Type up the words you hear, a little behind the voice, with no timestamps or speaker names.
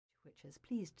which has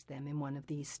pleased them in one of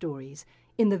these stories,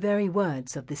 in the very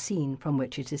words of the scene from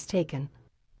which it is taken.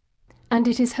 And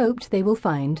it is hoped they will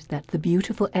find that the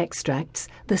beautiful extracts,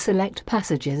 the select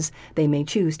passages they may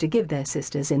choose to give their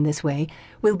sisters in this way,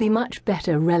 will be much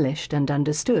better relished and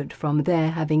understood from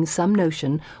their having some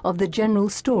notion of the general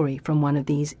story from one of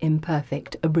these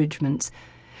imperfect abridgments,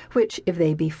 which, if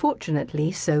they be fortunately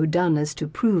so done as to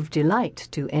prove delight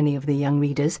to any of the young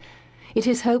readers, it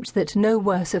is hoped that no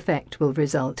worse effect will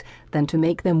result than to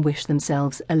make them wish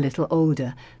themselves a little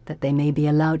older, that they may be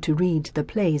allowed to read the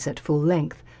plays at full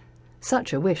length.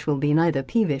 Such a wish will be neither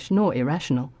peevish nor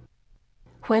irrational.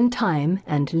 When time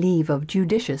and leave of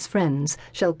judicious friends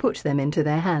shall put them into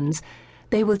their hands,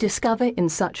 they will discover in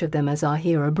such of them as are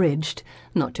here abridged,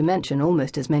 not to mention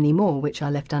almost as many more which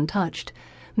are left untouched,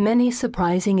 many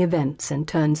surprising events and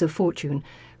turns of fortune,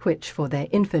 which for their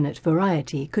infinite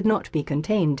variety could not be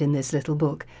contained in this little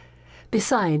book,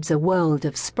 besides a world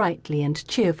of sprightly and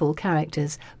cheerful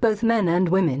characters, both men and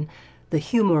women, the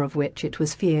humour of which it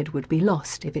was feared would be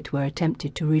lost if it were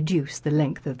attempted to reduce the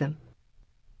length of them.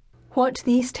 What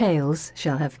these tales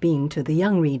shall have been to the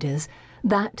young readers,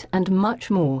 that and much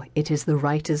more it is the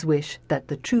writer's wish that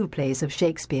the true plays of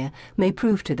Shakespeare may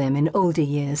prove to them in older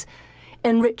years,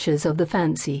 enrichers of the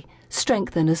fancy,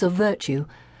 strengtheners of virtue,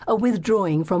 a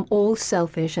withdrawing from all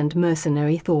selfish and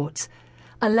mercenary thoughts,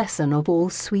 a lesson of all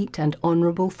sweet and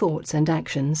honourable thoughts and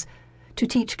actions, to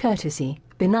teach courtesy,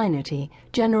 benignity,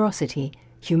 generosity,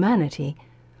 humanity,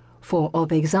 for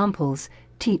of examples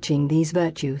teaching these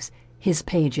virtues his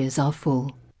pages are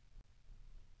full.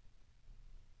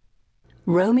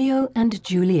 Romeo and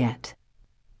Juliet.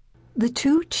 The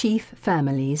two chief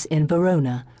families in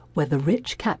Verona were the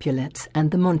rich Capulets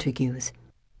and the Montagues.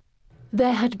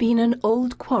 There had been an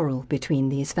old quarrel between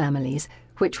these families,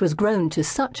 which was grown to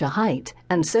such a height,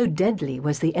 and so deadly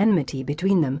was the enmity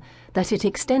between them, that it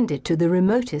extended to the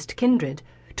remotest kindred,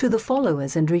 to the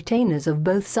followers and retainers of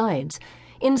both sides,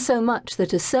 insomuch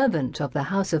that a servant of the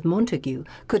house of Montague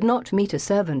could not meet a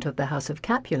servant of the house of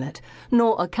Capulet,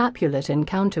 nor a Capulet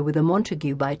encounter with a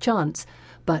Montague by chance,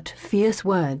 but fierce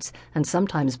words and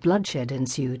sometimes bloodshed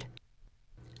ensued.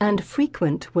 And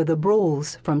frequent were the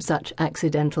brawls from such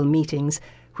accidental meetings,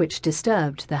 which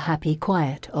disturbed the happy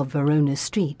quiet of Verona's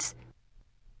streets.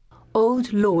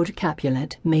 Old Lord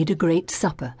Capulet made a great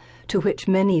supper, to which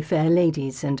many fair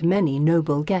ladies and many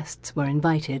noble guests were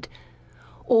invited.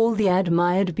 All the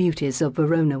admired beauties of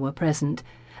Verona were present,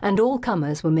 and all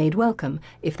comers were made welcome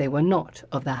if they were not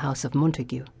of the house of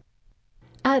Montague.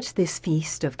 At this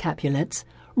feast of Capulets,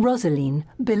 Rosaline,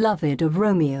 beloved of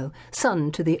Romeo,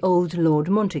 son to the old Lord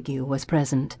Montague, was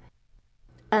present.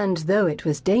 And though it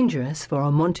was dangerous for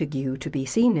a Montague to be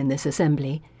seen in this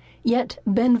assembly, yet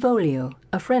Benvolio,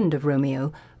 a friend of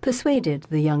Romeo, persuaded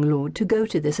the young lord to go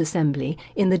to this assembly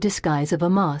in the disguise of a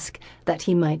mask, that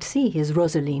he might see his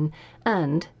Rosaline,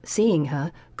 and, seeing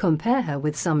her, compare her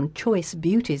with some choice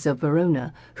beauties of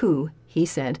Verona, who, he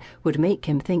said, would make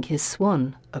him think his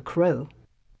swan a crow.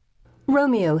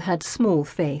 Romeo had small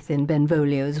faith in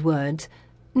Benvolio's words.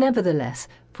 Nevertheless,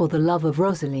 for the love of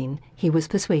Rosaline, he was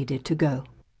persuaded to go.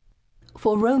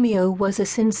 For Romeo was a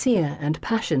sincere and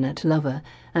passionate lover,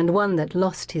 and one that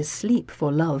lost his sleep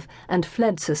for love, and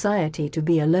fled society to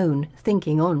be alone,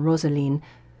 thinking on Rosaline,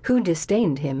 who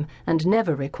disdained him, and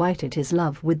never requited his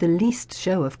love with the least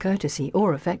show of courtesy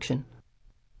or affection.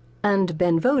 And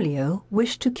Benvolio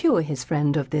wished to cure his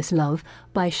friend of this love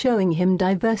by showing him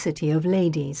diversity of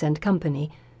ladies and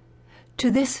company.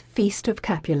 To this feast of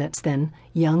Capulets, then,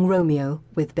 young Romeo,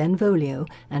 with Benvolio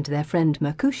and their friend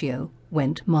Mercutio,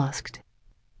 went masked.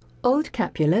 Old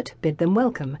Capulet bid them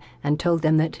welcome, and told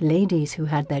them that ladies who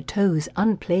had their toes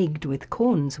unplagued with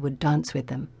corns would dance with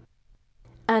them.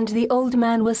 And the old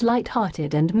man was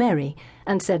light-hearted and merry,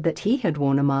 and said that he had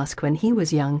worn a mask when he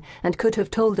was young, and could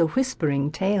have told a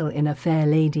whispering tale in a fair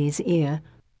lady's ear.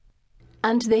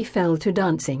 And they fell to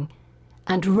dancing,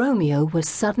 and Romeo was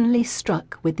suddenly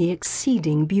struck with the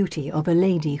exceeding beauty of a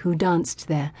lady who danced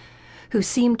there, who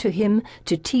seemed to him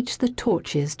to teach the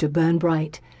torches to burn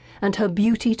bright, and her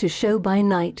beauty to show by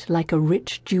night like a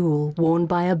rich jewel worn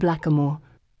by a blackamoor.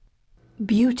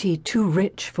 Beauty too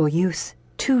rich for use,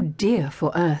 too dear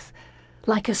for earth,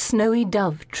 like a snowy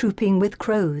dove trooping with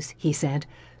crows, he said,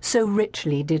 so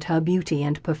richly did her beauty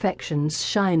and perfections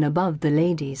shine above the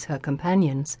ladies her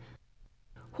companions.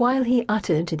 While he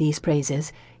uttered these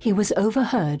praises, he was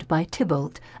overheard by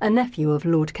Tybalt, a nephew of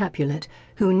Lord Capulet,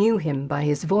 who knew him by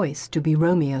his voice to be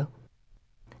Romeo.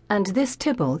 And this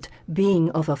Tybalt,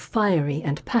 being of a fiery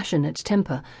and passionate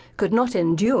temper, could not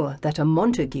endure that a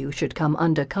Montague should come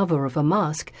under cover of a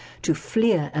mask to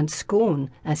fleer and scorn,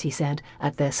 as he said,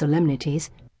 at their solemnities.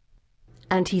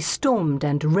 and he stormed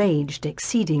and raged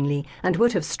exceedingly, and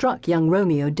would have struck young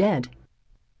Romeo dead.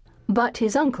 But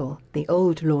his uncle, the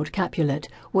old Lord Capulet,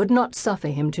 would not suffer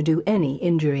him to do any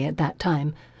injury at that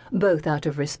time, both out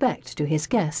of respect to his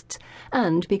guests,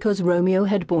 and because Romeo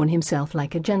had borne himself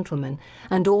like a gentleman,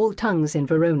 and all tongues in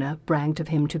Verona bragged of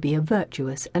him to be a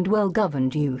virtuous and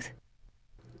well-governed youth.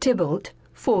 Tybalt,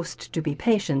 forced to be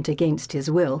patient against his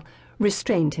will,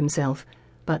 restrained himself,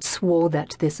 but swore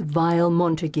that this vile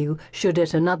Montague should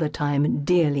at another time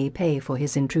dearly pay for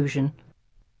his intrusion.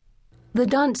 The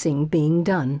dancing being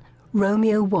done,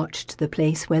 Romeo watched the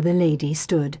place where the lady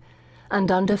stood,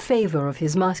 and under favour of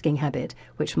his masking habit,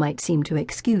 which might seem to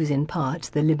excuse in part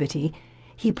the liberty,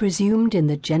 he presumed in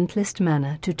the gentlest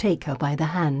manner to take her by the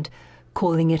hand,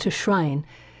 calling it a shrine,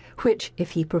 which,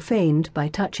 if he profaned by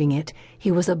touching it,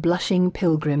 he was a blushing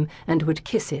pilgrim, and would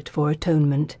kiss it for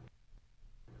atonement.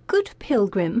 "Good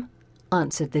pilgrim,"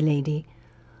 answered the lady,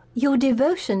 "your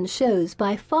devotion shows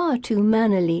by far too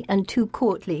mannerly and too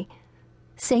courtly.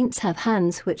 Saints have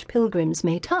hands which pilgrims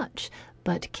may touch,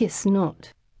 but kiss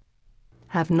not."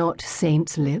 "Have not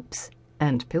saints lips,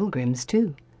 and pilgrims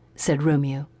too?" said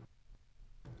Romeo.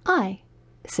 "Aye,"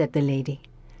 said the lady,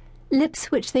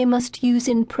 "lips which they must use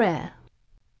in prayer."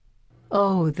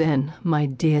 "Oh, then, my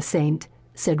dear saint,"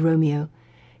 said Romeo,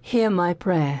 "hear my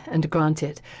prayer and grant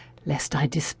it, lest I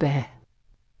despair."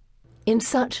 In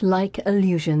such like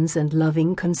allusions and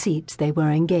loving conceits they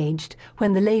were engaged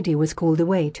when the lady was called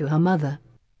away to her mother.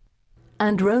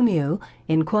 And Romeo,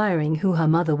 inquiring who her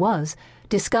mother was,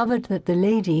 discovered that the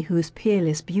lady whose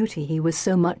peerless beauty he was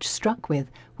so much struck with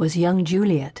was young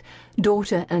Juliet,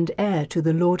 daughter and heir to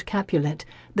the Lord Capulet,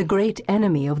 the great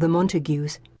enemy of the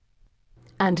Montagues,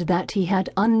 and that he had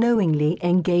unknowingly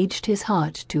engaged his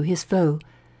heart to his foe.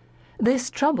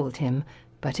 This troubled him,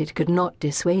 but it could not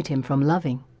dissuade him from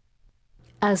loving.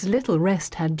 As little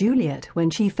rest had Juliet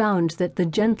when she found that the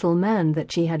gentle man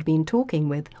that she had been talking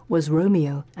with was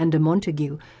Romeo and a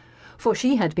Montague, for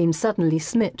she had been suddenly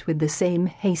smit with the same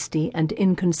hasty and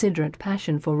inconsiderate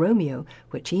passion for Romeo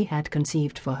which he had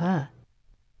conceived for her.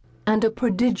 And a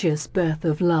prodigious birth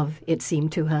of love, it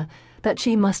seemed to her, that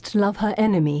she must love her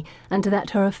enemy, and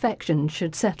that her affection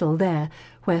should settle there,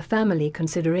 where family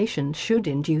considerations should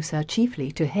induce her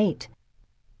chiefly to hate.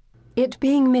 It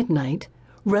being midnight,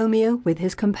 Romeo with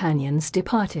his companions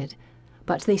departed,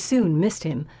 but they soon missed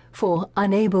him, for,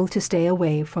 unable to stay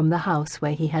away from the house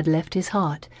where he had left his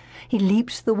heart, he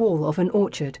leaped the wall of an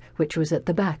orchard which was at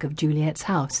the back of Juliet's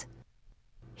house.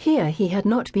 Here he had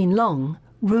not been long,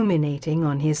 ruminating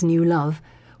on his new love,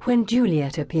 when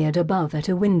Juliet appeared above at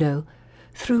a window,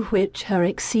 through which her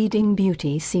exceeding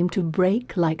beauty seemed to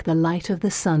break like the light of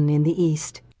the sun in the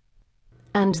east.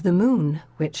 And the moon,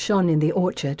 which shone in the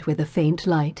orchard with a faint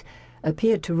light,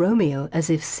 appeared to Romeo as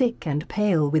if sick and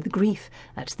pale with grief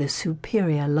at the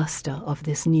superior lustre of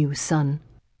this new sun.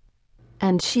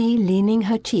 And she leaning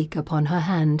her cheek upon her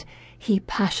hand, he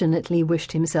passionately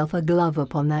wished himself a glove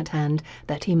upon that hand,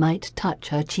 that he might touch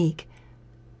her cheek.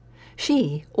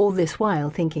 She, all this while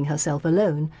thinking herself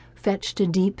alone, fetched a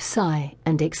deep sigh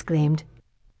and exclaimed,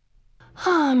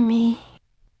 "Ah me!"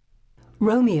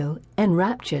 Romeo,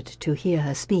 enraptured to hear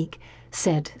her speak,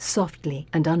 said softly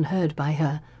and unheard by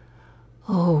her,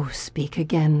 "Oh, speak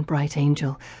again, bright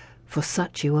angel, for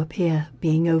such you appear,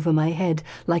 being over my head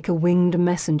like a winged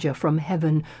messenger from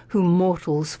heaven, whom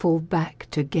mortals fall back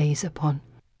to gaze upon."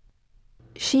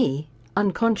 She,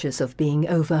 unconscious of being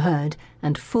overheard,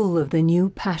 and full of the new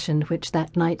passion which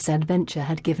that night's adventure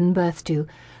had given birth to,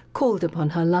 called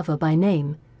upon her lover by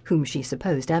name, whom she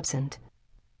supposed absent.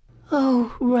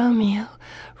 "Oh, Romeo,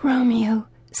 Romeo,"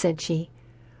 said she,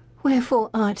 "wherefore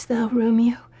art thou,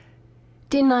 Romeo?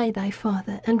 Deny thy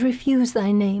father, and refuse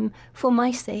thy name, for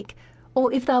my sake,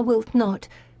 or if thou wilt not,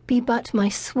 be but my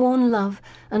sworn love,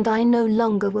 and I no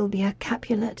longer will be a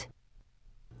Capulet."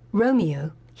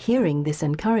 Romeo, hearing this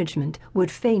encouragement, would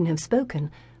fain have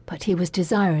spoken, but he was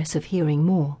desirous of hearing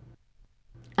more.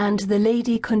 And the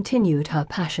lady continued her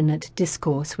passionate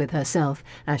discourse with herself,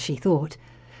 as she thought,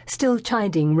 still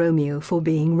chiding Romeo for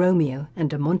being Romeo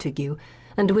and a Montague,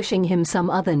 and wishing him some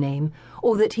other name,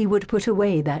 or that he would put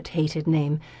away that hated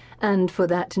name, and for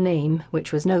that name,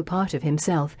 which was no part of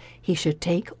himself, he should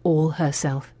take all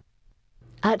herself.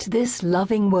 At this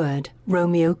loving word,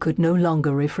 Romeo could no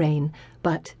longer refrain,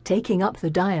 but, taking up the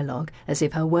dialogue, as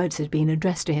if her words had been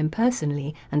addressed to him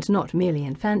personally, and not merely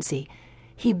in fancy,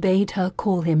 he bade her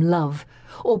call him Love,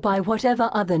 or by whatever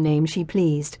other name she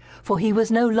pleased, for he was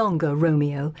no longer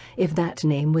Romeo, if that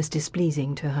name was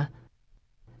displeasing to her.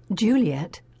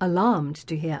 Juliet, alarmed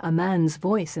to hear a man's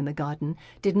voice in the garden,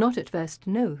 did not at first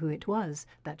know who it was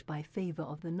that by favour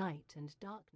of the night and darkness